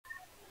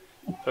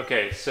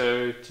Okay,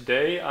 so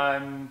today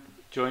I'm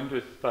joined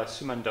by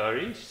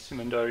Sumandari.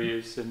 Sumandari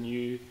is a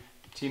new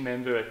team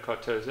member at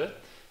Cartosa,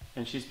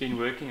 and she's been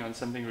working on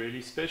something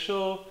really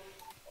special.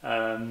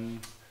 Um,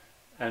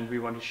 and we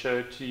want to show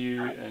it to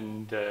you,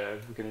 and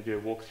we're going to do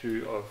a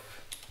walkthrough of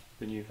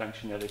the new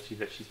functionality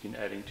that she's been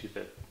adding to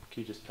the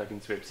QGIS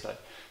plugins website.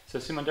 So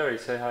Sumandari,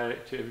 say hi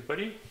to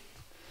everybody.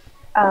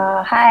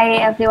 Hi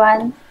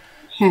everyone.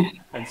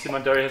 And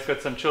Sumandari has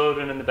got some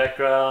children in the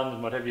background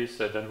and what have you,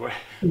 so don't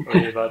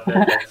worry about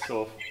that. That's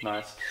all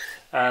nice.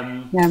 Yeah.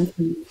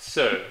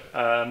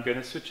 I'm going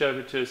to switch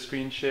over to a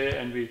screen share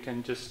and we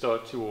can just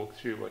start to walk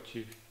through what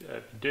you've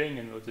been doing,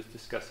 and we'll just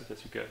discuss it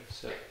as we go.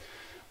 So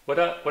what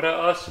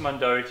I asked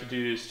Sumandari to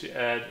do is to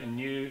add a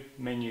new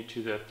menu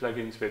to the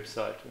plugins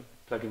website,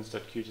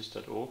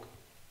 plugins.qgis.org,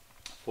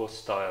 for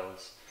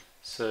styles.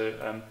 So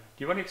do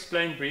you want to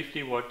explain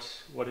briefly what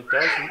it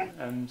does,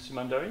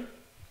 Sumandari?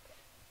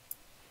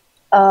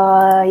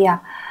 Yeah.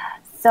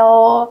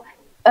 So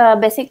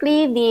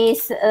basically,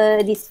 this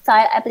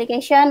style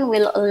application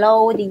will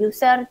allow the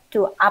user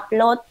to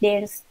upload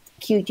their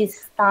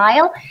QGIS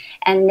style,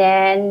 and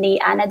then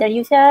another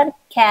user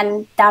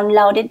can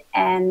download it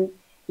and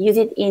use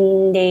it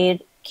in their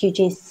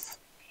QGIS.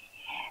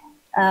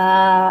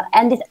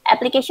 And this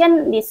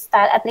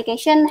style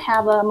application,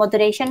 have a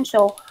moderation.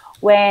 So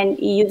when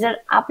user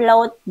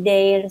upload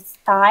their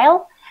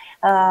style,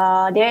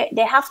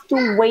 they have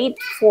to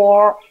wait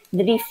for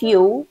the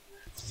review.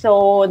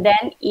 So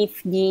then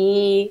if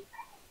the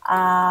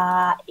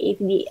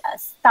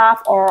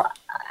staff or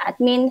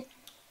admin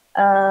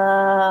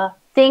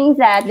think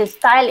that the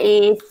style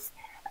is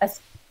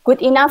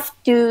good enough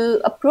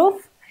to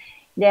approve,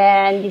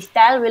 then the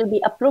style will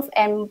be approved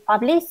and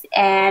published,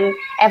 and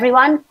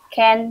everyone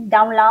can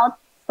download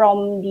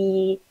from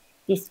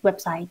this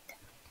website.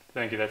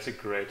 Thank you. That's a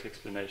great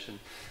explanation.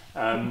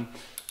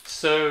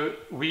 So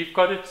we've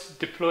got it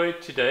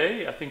deployed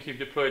today. I think you've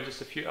deployed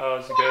just a few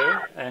hours ago,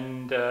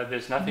 and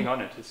there's nothing on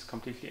it. It's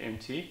completely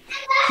empty.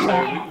 So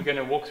we're going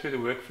to walk through the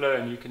workflow,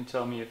 and you can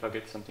tell me if I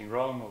get something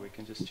wrong, or we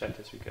can just chat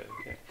as we go.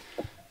 Okay.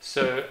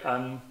 So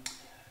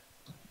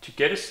to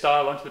get a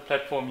style onto the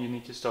platform, you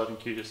need to start in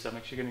QGIS. So I'm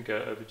actually going to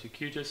go over to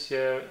QGIS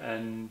here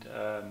and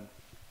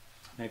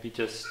maybe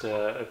just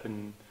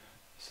open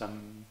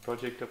some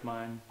project of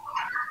mine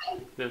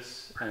like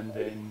this, and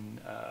then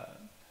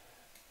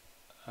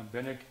I'm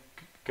going to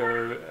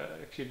go,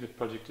 actually the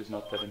project is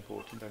not that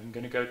important. I'm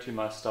going to go to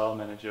my style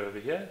manager over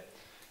here,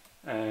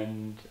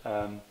 and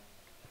I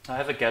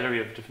have a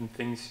gallery of different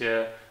things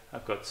here.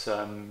 I've got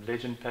some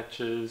legend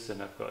patches,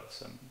 and I've got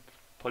some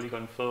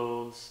polygon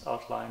fills,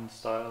 outline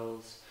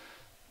styles,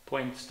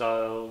 point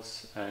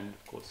styles, and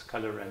of course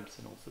color ramps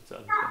and all sorts of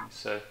other things.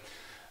 So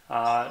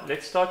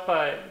let's start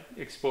by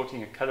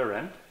exporting a color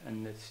ramp,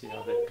 and let's see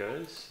how that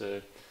goes.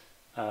 So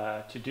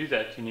to do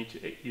that, you need to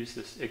use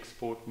this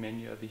export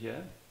menu over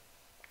here,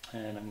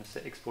 and I'm going to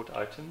say export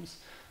items,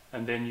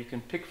 and then you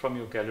can pick from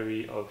your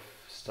gallery of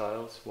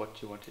styles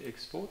what you want to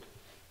export,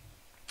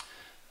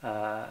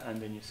 and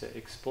then you say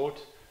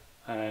export,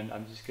 and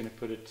I'm just going to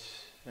put it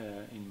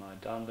in my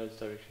downloads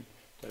directory.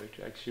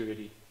 I actually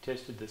already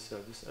tested this, so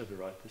I'll just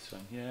overwrite this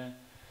one here.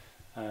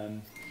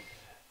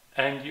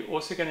 And you're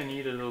also going to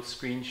need a little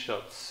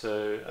screenshot,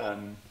 so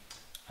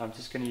I'm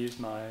just going to use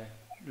my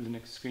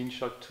Linux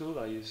screenshot tool.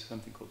 I use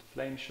something called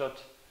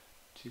FlameShot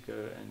to go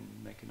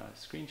and make a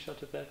nice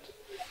screenshot of that,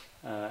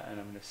 and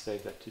I'm going to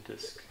save that to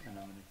disk, and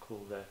I'm going to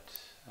call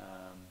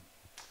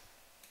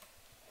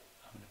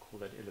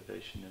that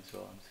elevation as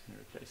well. I'm just going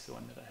to replace the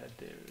one that I had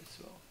there as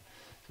well.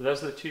 So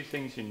those are the two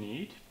things you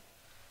need,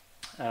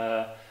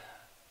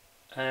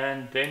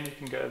 and then you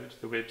can go over to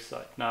the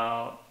website.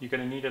 Now you're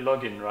going to need a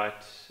login,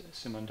 right,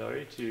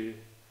 Sumandari, to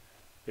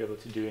be able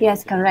to do anything?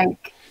 Yes,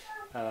 correct.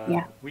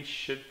 Yeah. We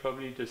should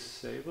probably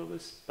disable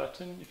this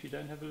button if you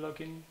don't have a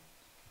login.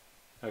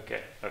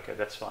 Okay,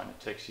 that's fine. It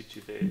takes you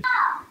to there.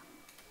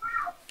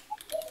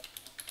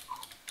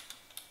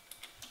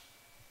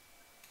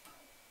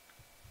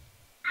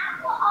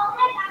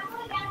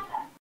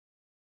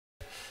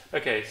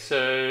 Okay,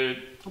 so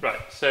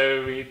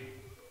we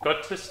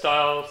got the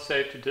style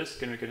saved to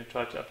disk, and we're going to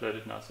try to upload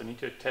it now. So I need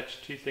to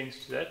attach two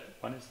things to that.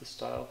 One is the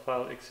style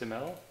file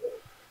XML.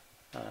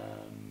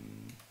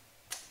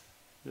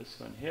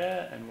 This one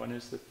here, and one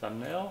is the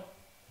thumbnail,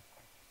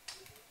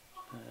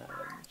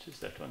 which is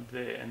that one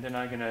there. And then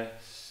I'm going to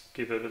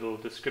give a little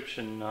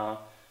description now,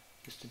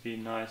 just to be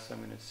nice. I'm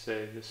going to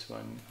say this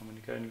one, I'm going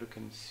to go and look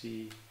and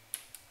see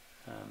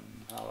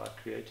how I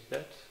created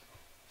that,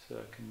 so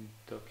I can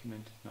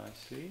document it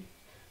nicely.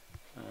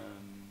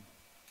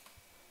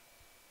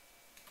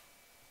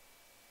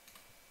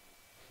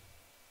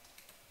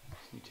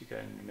 Just need to go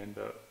and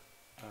remember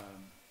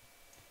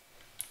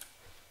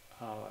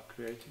how I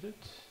created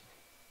it.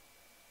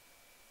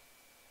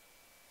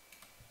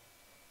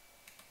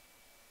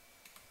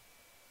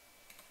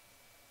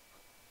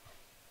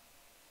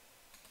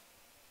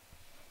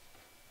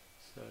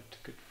 So I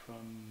took it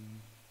from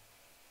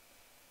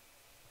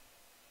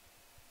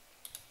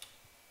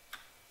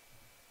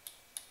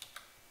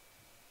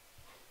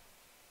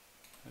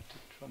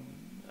from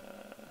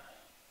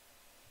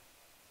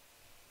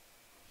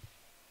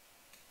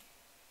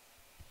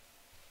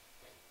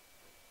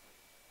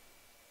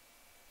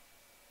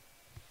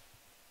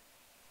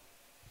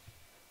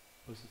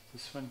was it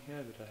this one here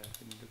that I have?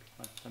 Let me look at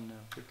my thumbnail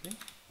quickly.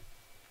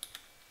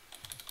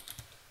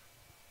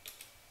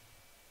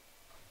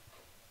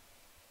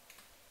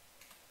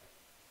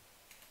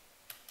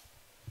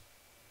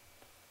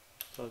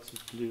 Starts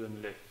with blue on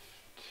the left.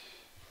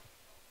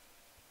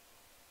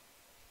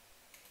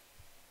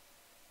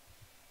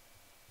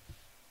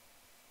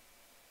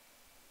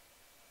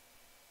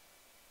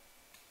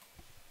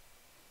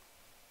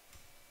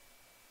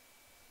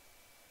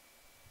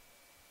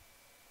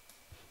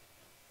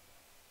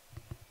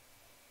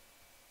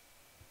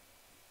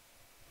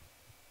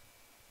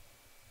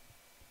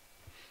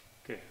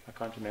 Okay, I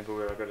can't remember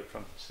where I got it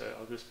from, so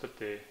I'll just put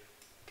there,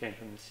 came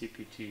from the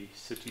CPT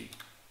City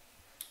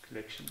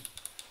collection.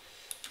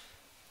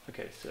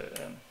 Okay, so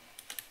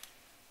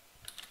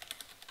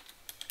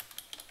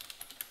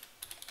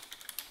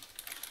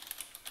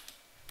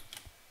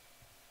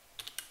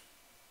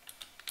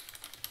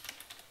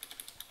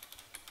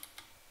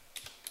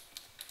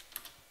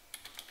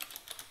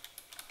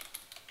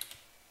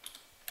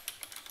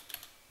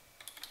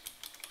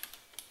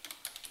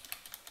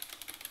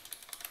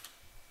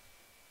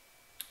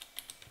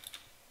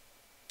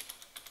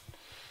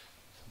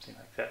something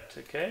like that.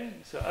 Okay,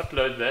 so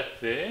upload that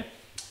there,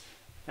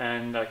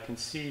 and I can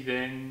see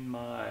then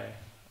my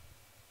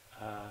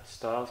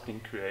style's been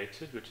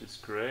created, which is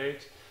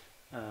great.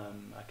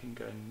 I can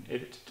go and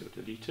edit it or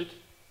delete it.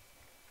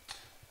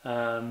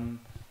 And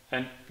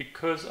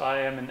because I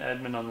am an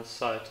admin on the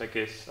site, I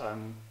guess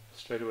I'm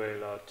straight away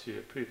allowed to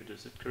approve it.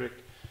 Is it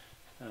correct?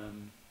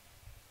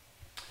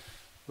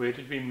 Where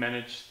did we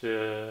manage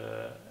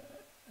the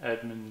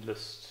admin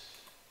list?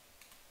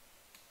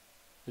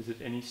 Is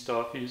it any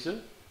staff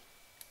user?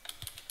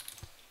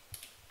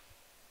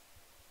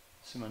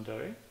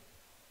 Simandari?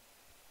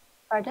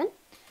 Pardon?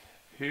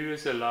 Who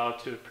is allowed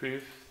to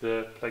approve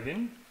the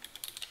plugin?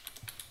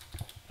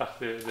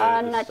 The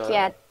Not style?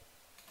 yet.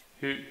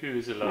 Who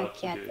is allowed Not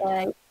to yet. do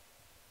it?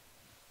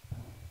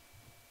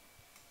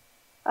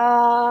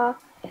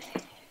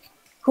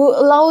 Who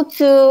allowed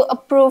to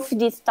approve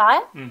this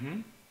style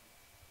Mm-hmm.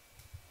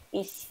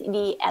 is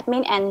the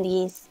admin and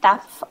the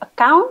staff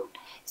account.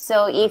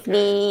 So if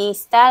the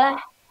style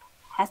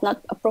has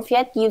not approved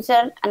yet,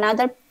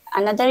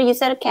 another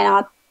user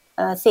cannot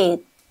see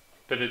it.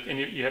 But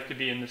you have to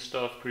be in the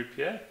staff group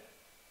here?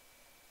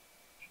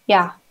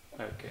 Yeah.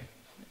 Okay.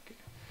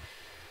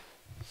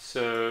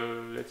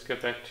 So let's go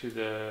back to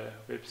the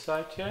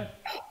website here.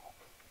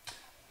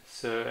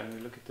 So, and we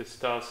look at the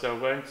style. So I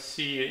won't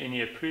see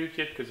any approved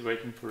yet because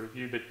waiting for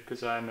review, but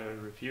because I'm a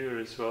reviewer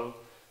as well,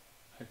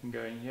 I can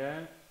go in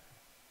here.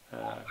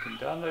 I can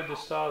download the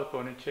style if I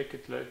want to check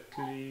it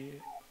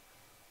locally,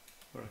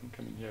 or I can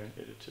come in here and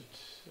edit it.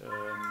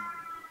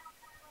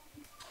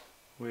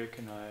 Where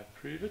can I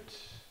approve it?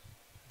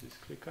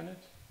 Just click on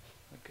it.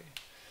 Okay.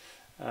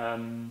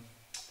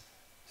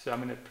 So I'm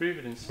going to approve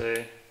it and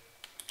say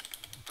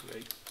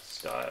great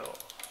style.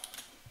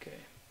 Okay.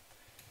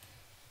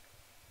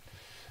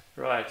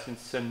 Right, and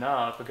so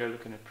now if I go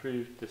look and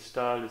approve, the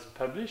style is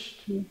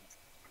published,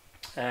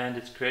 and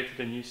it's created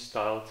a new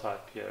style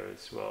type here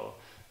as well.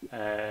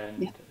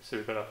 And so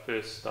we've got our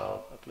first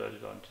style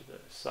uploaded onto the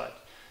site.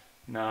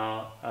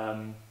 Now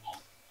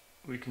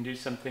we can do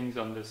some things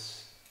on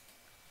this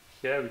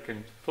here. We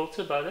can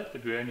filter by that,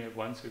 but we only have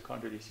one, so we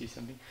can't really see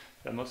something.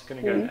 But I'm also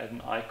going to go and add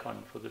an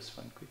icon for this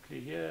one quickly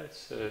here.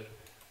 So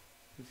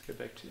let's go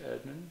back to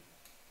admin.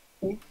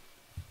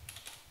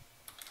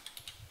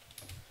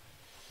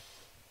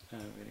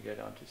 And we're going to go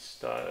down to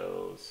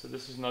styles. So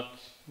this is not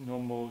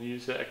normal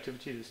user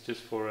activity. This is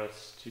just for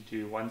us to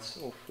do once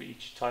off for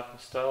each type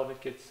of style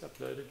that gets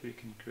uploaded. We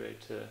can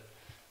create a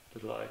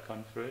little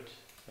icon for it.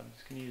 So I'm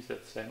just going to use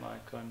that same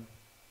icon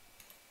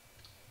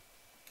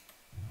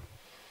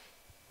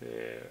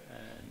there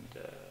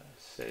and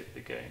save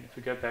again. If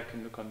we go back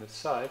and look on the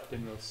site,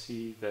 then we'll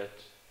see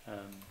that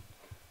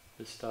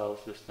the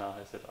styles list now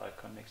has that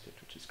icon next to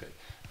it, which is great.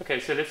 Okay,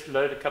 so let's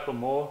load a couple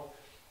more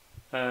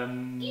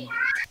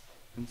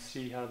and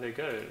see how they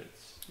go.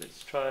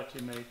 Let's try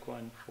to make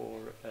one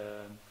for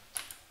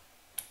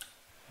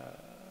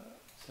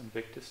some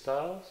vector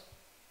styles.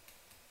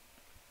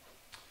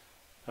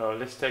 Oh,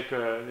 let's take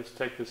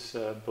this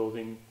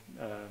building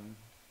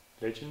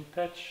legend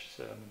patch.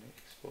 So I'm going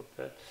to export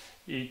that.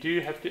 You do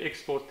have to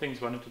export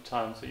things one at a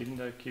time. So even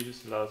though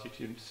QGIS allows you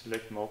to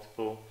select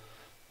multiple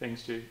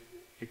things to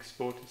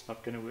export, it's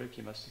not going to work.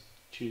 You must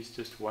choose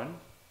just one.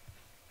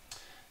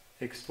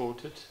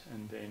 Export it,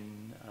 and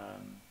then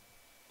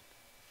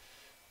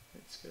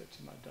let's go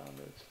to my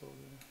downloads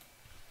folder.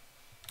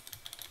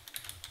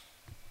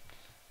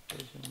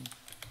 Legend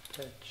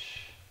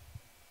patch.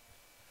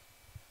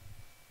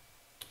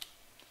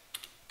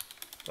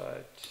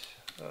 Byte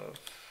of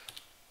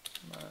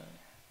my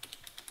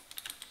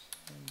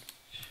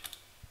sandwich.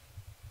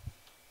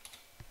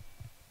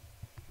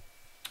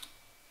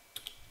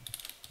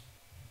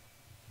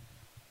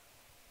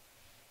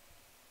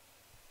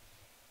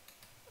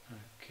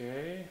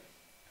 Okay,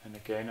 and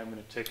again I'm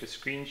going to take a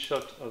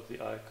screenshot of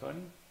the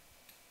icon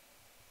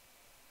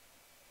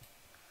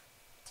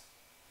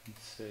and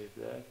save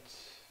that.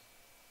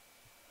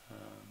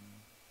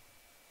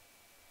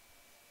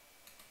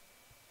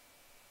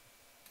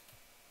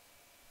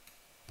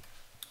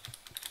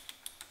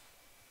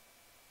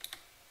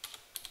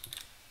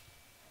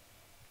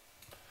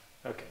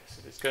 Okay,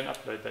 so let's go and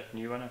upload that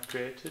new one I've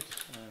created.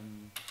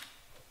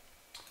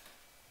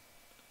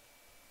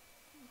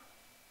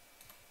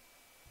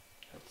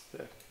 That's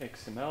the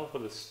XML for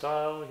the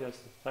style. Here's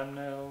the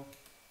thumbnail.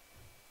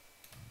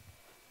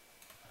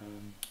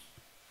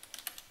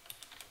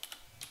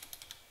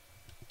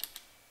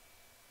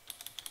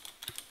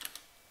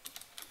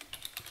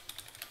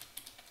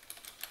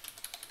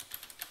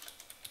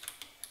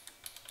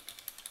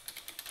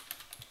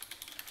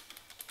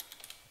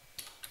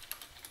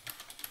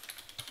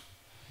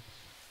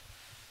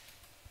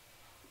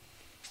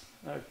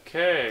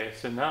 Okay,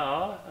 so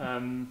now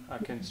I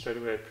can straight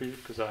away approve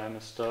because I am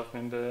a staff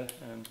member.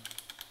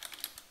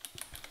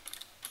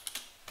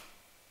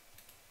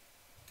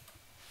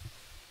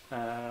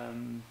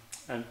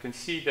 And you can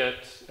see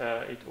that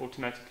it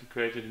automatically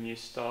created a new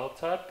style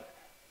type.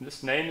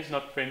 This name is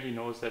not friendly,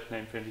 nor is that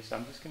name friendly, so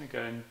I'm just going to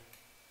go and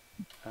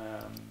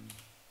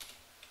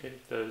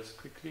edit those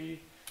quickly.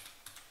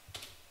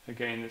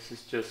 Again, this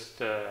is just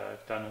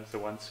done as a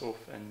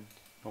once-off, and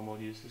normal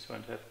users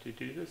won't have to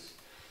do this.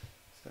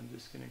 So I'm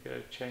just going to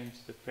go change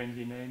the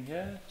friendly name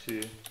here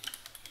to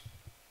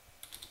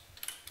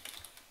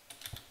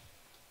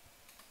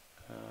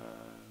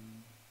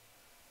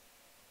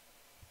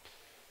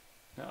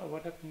now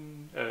what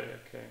happened? Oh,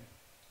 okay.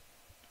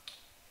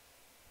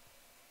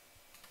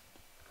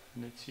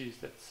 And let's use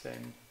that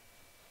same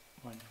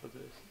one for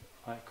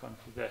the icon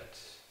for that.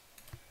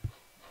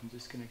 I'm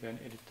just going to go and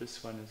edit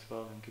this one as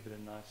well and give it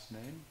a nice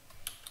name.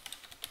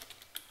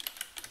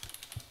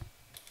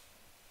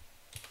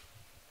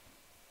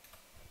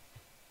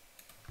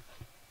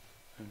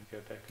 And we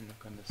go back and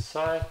look on the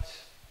site.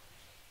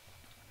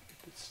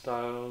 Get the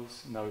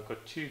styles. Now we've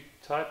got two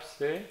types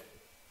there.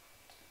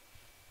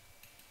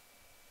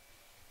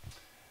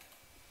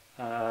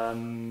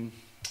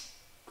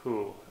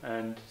 Cool.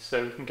 And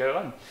so we can go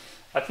on.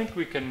 I think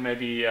we can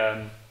maybe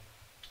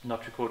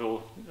not record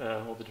all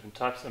the different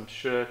types. I'm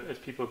sure as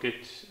people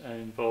get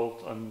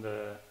involved on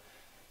the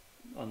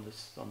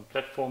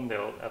platform,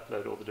 they'll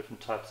upload all the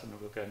different types, and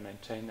we'll go and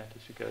maintain that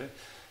as we go.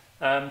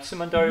 So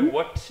Mandari,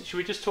 should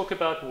we just talk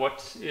about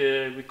what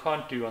we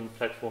can't do on the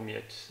platform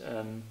yet?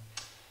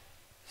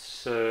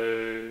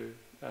 So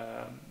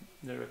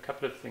there are a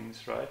couple of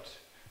things, right?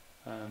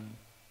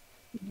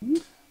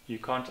 You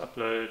can't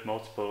upload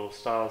multiple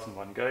styles in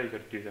one go. You've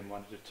got to do them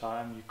one at a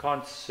time. You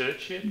can't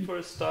search yet for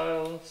a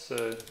style,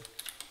 so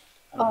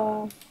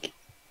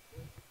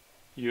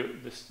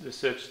the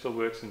search still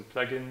works in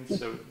plugins,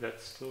 so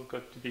that's still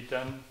got to be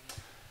done.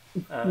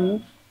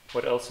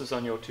 What else is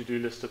on your to-do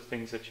list of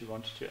things that you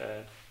wanted to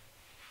add?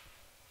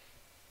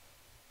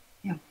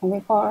 Yeah,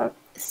 before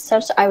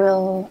search, it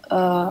will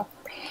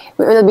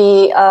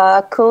be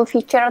a cool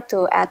feature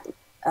to add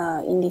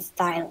in this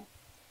style.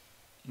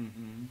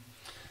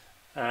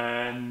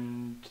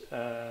 And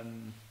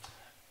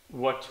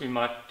what we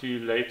might do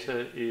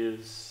later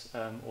is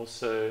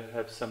also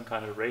have some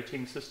kind of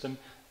rating system.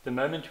 At the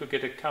moment we'll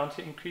get a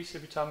counter increase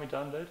every time we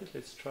download it.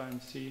 Let's try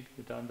and see.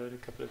 We download a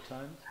couple of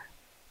times.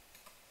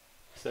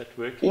 Is that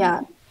working?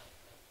 Yeah,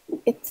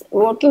 it's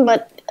working,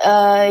 but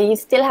you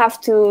still have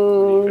to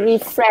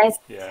refresh.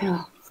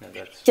 Yeah, no,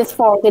 that's just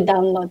fine. For the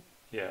download.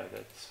 Yeah,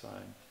 that's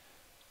fine.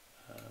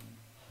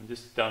 I'm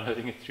just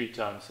downloading it 3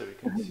 times so we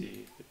can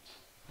see if it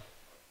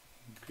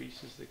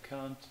increases the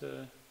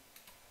counter.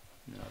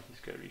 Now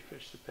just go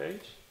refresh the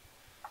page.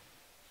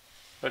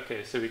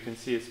 Okay, so we can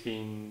see it's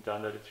been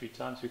downloaded 3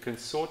 times. We can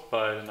sort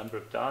by the number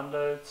of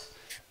downloads.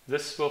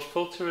 This will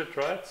filter it,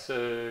 right?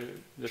 So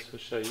this will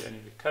show you only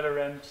the color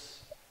ramps.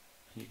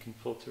 You can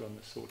filter on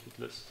the sorted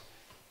list.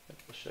 That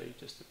will show you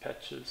just the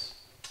patches.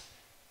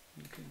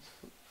 You can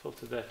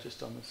filter that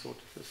just on the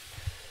sorted list.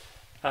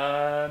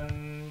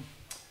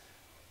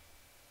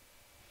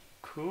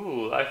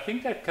 Cool. I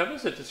think that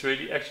covers it. It's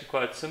really actually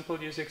quite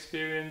simple user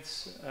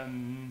experience.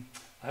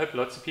 I hope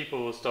lots of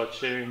people will start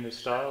sharing their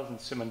styles, and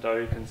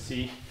Sumandari can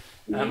see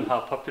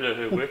how popular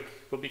her work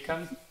will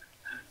become.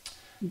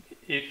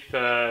 If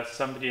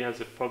somebody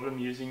has a problem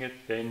using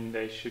it, then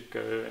they should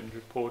go and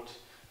report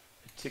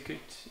a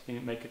ticket,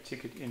 make a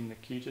ticket in the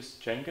QGIS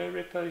Django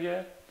repo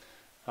here.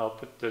 I'll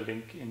put the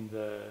link in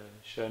the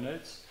show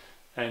notes.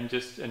 And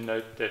just a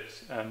note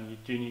that you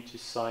do need to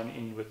sign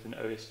in with an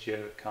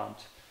OSGeo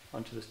account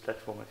onto this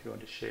platform if you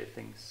want to share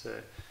things.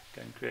 So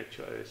go and create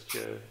your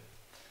OSGeo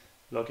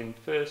login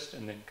first,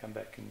 and then come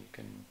back and you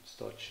can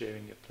start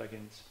sharing your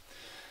plugins.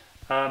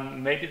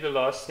 Maybe the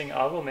last thing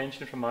I will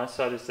mention from my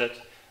side is that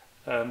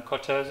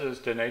Cartozo has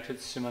donated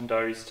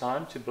Sumandari's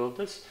time to build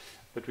this,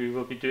 but we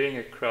will be doing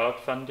a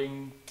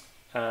crowdfunding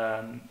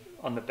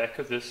on the back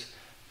of this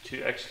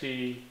to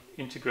actually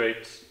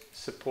integrate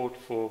support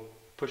for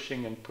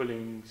pushing and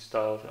pulling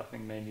styles, I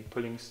think mainly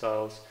pulling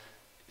styles,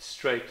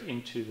 straight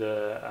into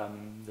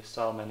the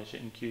style manager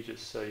in QGIS.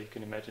 So you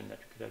can imagine that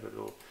we could have a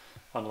little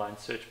online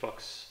search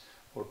box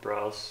or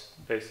browse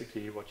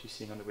basically what you're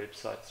seeing on the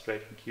website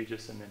straight in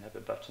QGIS, and then have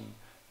a button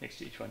next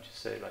to each one to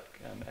say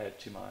like add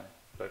to my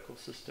local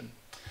system.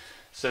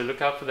 So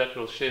look out for that.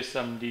 We'll share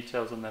some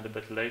details on that a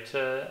bit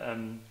later,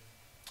 and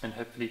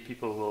hopefully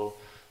people will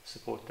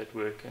support that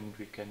work, and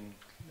we can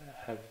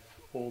have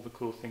all the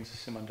cool things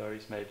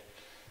Sumandari's made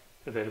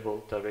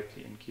available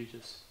directly in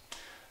QGIS.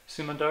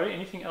 Sumandari,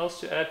 anything else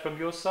to add from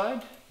your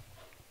side?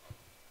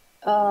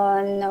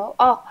 No.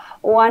 Oh,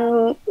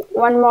 one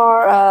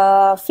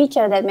more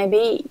feature that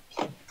maybe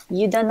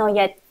you don't know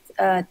yet,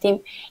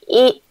 Tim.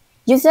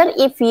 User,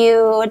 if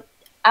you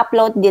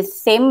upload the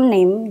same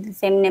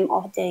name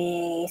of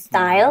the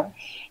style,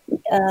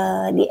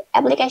 the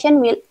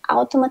application will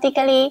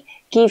automatically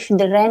give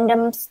the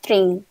random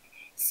string.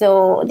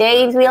 So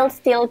they will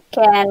still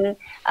can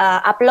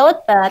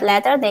upload, but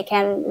later they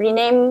can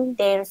rename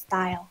their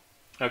style.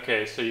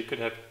 Okay, so you could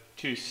have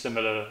two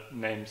similar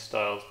name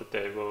styles, but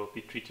they will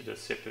be treated as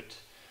separate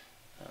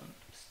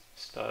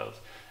styles.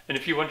 And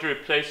if you want to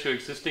replace your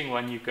existing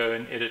one, you go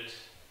and edit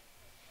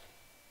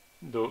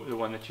the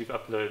one that you've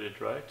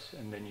uploaded, right?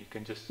 And then you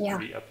can just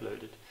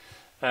re-upload it.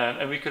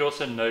 And we could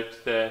also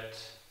note that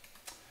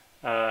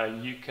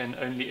you can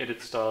only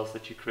edit styles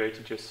that you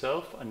created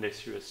yourself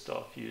unless you're a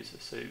staff user,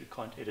 so you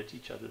can't edit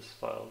each other's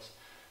files.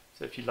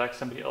 So if you like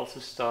somebody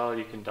else's style,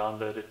 you can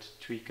download it,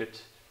 tweak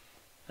it,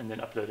 and then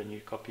upload a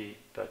new copy,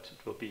 but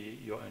it will be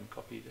your own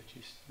copy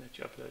that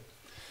you upload.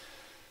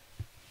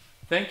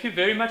 Thank you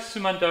very much,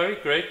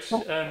 Sumandari. Great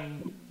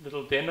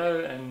little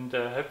demo, and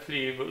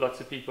hopefully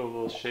lots of people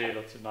will share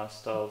lots of nice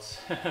styles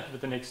over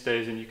the next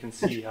days, and you can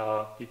see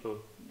how people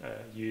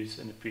use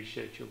and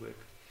appreciate your work.